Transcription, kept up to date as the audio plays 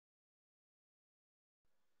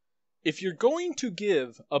If you're going to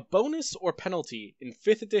give a bonus or penalty in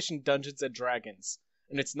 5th edition Dungeons & Dragons,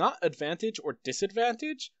 and it's not advantage or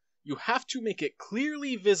disadvantage, you have to make it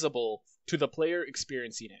clearly visible to the player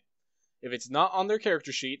experiencing it. If it's not on their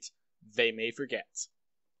character sheet, they may forget.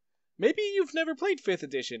 Maybe you've never played 5th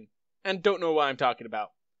edition, and don't know what I'm talking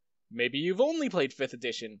about. Maybe you've only played 5th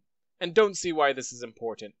edition, and don't see why this is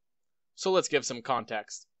important. So let's give some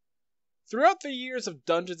context. Throughout the years of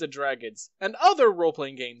Dungeons & Dragons, and other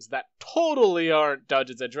role-playing games that totally aren't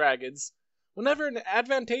Dungeons & Dragons, whenever an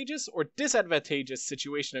advantageous or disadvantageous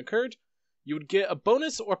situation occurred, you would get a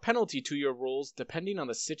bonus or penalty to your rolls depending on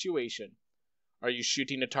the situation. Are you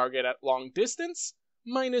shooting a target at long distance?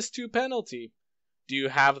 -2 penalty. Do you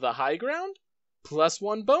have the high ground?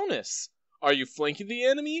 +1 bonus. Are you flanking the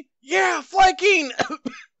enemy? Yeah, flanking!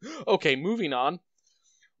 Okay, moving on.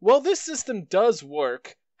 While this system does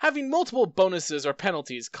work, having multiple bonuses or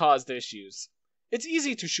penalties caused issues. It's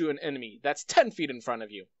easy to shoot an enemy that's 10 feet in front of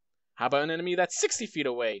you. How about an enemy that's 60 feet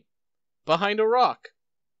away? Behind a rock.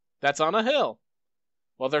 That's on a hill.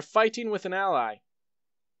 While they're fighting with an ally.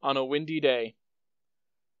 On a windy day.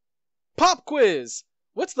 Pop quiz!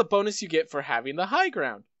 What's the bonus you get for having the high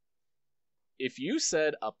ground? If you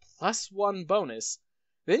said a +1 bonus,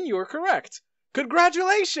 then you're correct.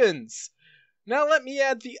 Congratulations! Now let me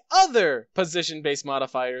add the other position-based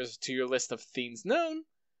modifiers to your list of things known,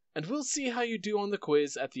 and we'll see how you do on the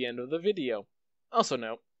quiz at the end of the video. Also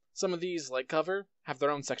note, some of these, like cover, have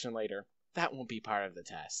their own section later. That won't be part of the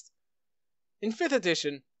test. In 5th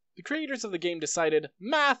edition, the creators of the game decided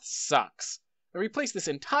math sucks, and replaced this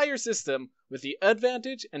entire system with the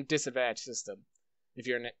advantage and disadvantage system. If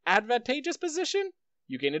you're in an advantageous position,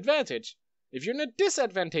 you gain advantage. If you're in a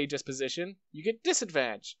disadvantageous position, you get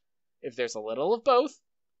disadvantage. If there's a little of both,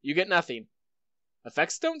 you get nothing.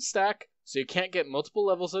 Effects don't stack, so you can't get multiple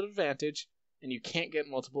levels of advantage, and you can't get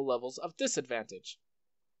multiple levels of disadvantage.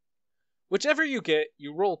 Whichever you get,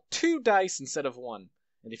 you roll 2 dice instead of 1,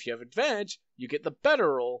 and if you have advantage, you get the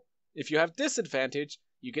better roll. If you have disadvantage,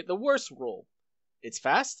 you get the worse roll. It's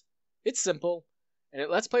fast, it's simple, and it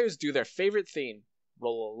lets players do their favorite thing,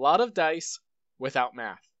 roll a lot of dice without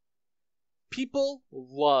math. People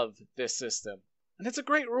love this system, and it's a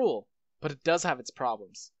great rule, but it does have its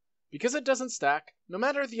problems. Because it doesn't stack, no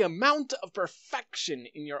matter the amount of perfection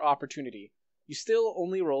in your opportunity, you still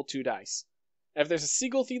only roll 2 dice. If there's a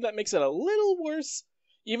seagull theme that makes it a little worse,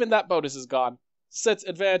 even that bonus is gone, since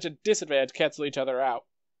advantage and disadvantage cancel each other out.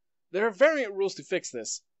 There are variant rules to fix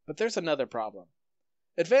this, but there's another problem.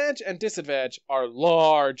 Advantage and disadvantage are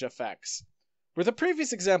large effects. Where the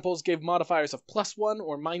previous examples gave modifiers of +1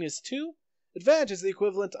 or -2, advantage is the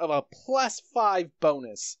equivalent of a +5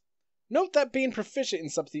 bonus. Note that being proficient in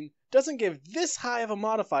something doesn't give this high of a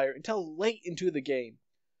modifier until late into the game.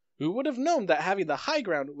 Who would have known that having the high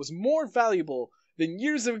ground was more valuable than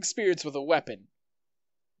years of experience with a weapon?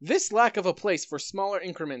 This lack of a place for smaller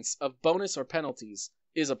increments of bonus or penalties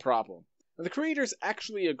is a problem, and the creators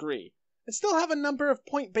actually agree, and still have a number of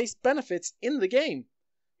point-based benefits in the game.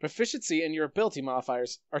 Proficiency and your ability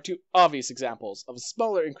modifiers are 2 obvious examples of a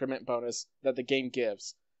smaller increment bonus that the game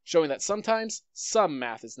gives, showing that sometimes some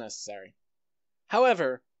math is necessary.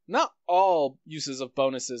 However, not all uses of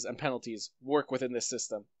bonuses and penalties work within this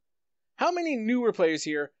system. How many newer players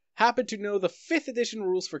here happen to know the 5th edition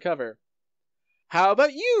rules for cover? How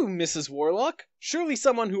about you, Mrs. Warlock? Surely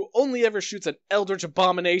someone who only ever shoots an eldritch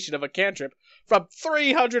abomination of a cantrip from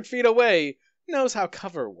 300 feet away knows how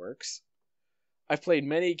cover works. I've played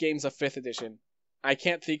many games of 5th edition. I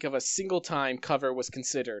can't think of a single time cover was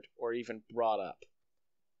considered or even brought up.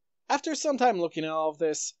 After some time looking at all of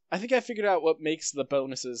this, I think I figured out what makes the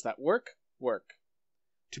bonuses that work.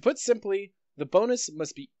 To put simply, the bonus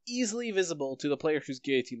must be easily visible to the player who's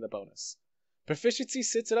getting the bonus. Proficiency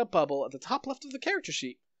sits in a bubble at the top left of the character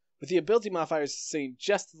sheet, with the ability modifiers sitting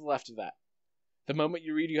just to the left of that. The moment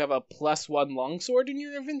you read you have a +1 longsword in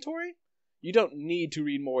your inventory, you don't need to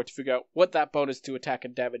read more to figure out what that bonus to attack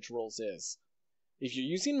and damage rolls is. If you're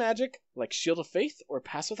using magic, like Shield of Faith or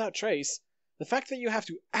Pass Without Trace, the fact that you have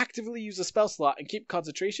to actively use a spell slot and keep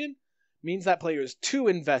concentration means that player is too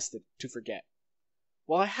invested to forget.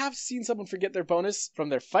 While I have seen someone forget their bonus from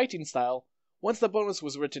their fighting style, once the bonus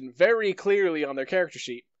was written very clearly on their character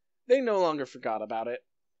sheet, they no longer forgot about it.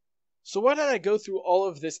 So why did I go through all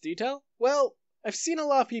of this detail? Well, I've seen a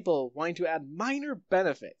lot of people wanting to add minor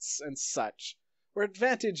benefits and such, where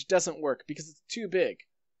advantage doesn't work because it's too big.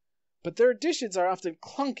 But their additions are often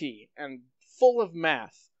clunky and full of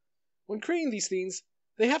math. When creating these things,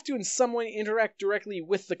 they have to in some way interact directly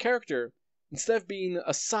with the character, instead of being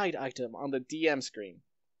a side item on the DM screen.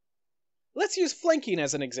 Let's use flanking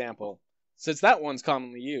as an example, since that one's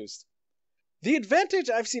commonly used. The advantage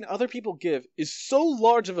I've seen other people give is so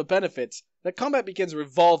large of a benefit that combat begins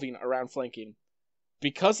revolving around flanking.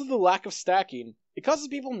 Because of the lack of stacking, it causes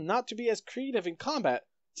people not to be as creative in combat,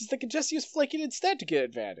 since they can just use flanking instead to get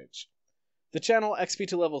advantage. The channel XP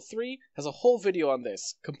to level 3 has a whole video on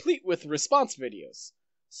this, complete with response videos,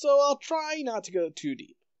 so I'll try not to go too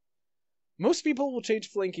deep. Most people will change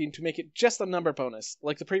flanking to make it just a number bonus,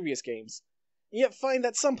 like the previous games, yet find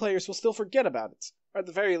that some players will still forget about it, or at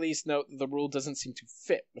the very least note that the rule doesn't seem to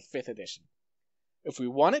fit with 5th edition. If we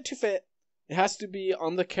want it to fit, it has to be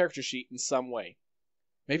on the character sheet in some way.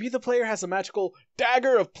 Maybe the player has a magical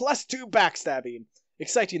dagger of +2 backstabbing,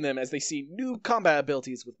 exciting them as they see new combat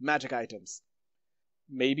abilities with magic items.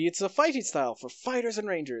 Maybe it's a fighting style for fighters and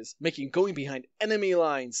rangers, making going behind enemy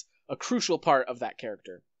lines a crucial part of that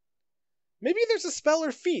character. Maybe there's a spell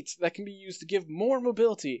or feat that can be used to give more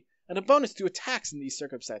mobility and a bonus to attacks in these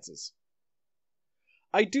circumstances.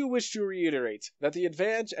 I do wish to reiterate that the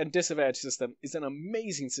advantage and disadvantage system is an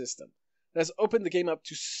amazing system that has opened the game up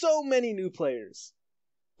to so many new players.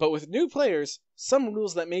 But with new players, some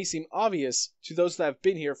rules that may seem obvious to those that have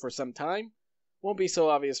been here for some time won't be so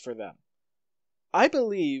obvious for them. I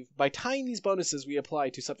believe by tying these bonuses we apply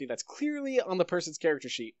to something that's clearly on the person's character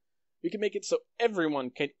sheet, we can make it so everyone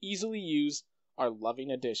can easily use our loving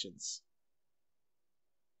additions.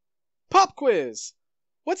 Pop quiz!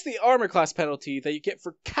 What's the armor class penalty that you get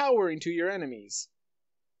for cowering to your enemies?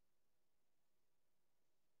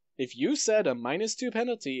 If you said a -2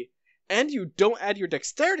 penalty, and you don't add your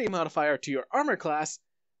dexterity modifier to your armor class,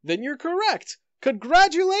 then you're correct!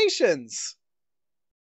 Congratulations!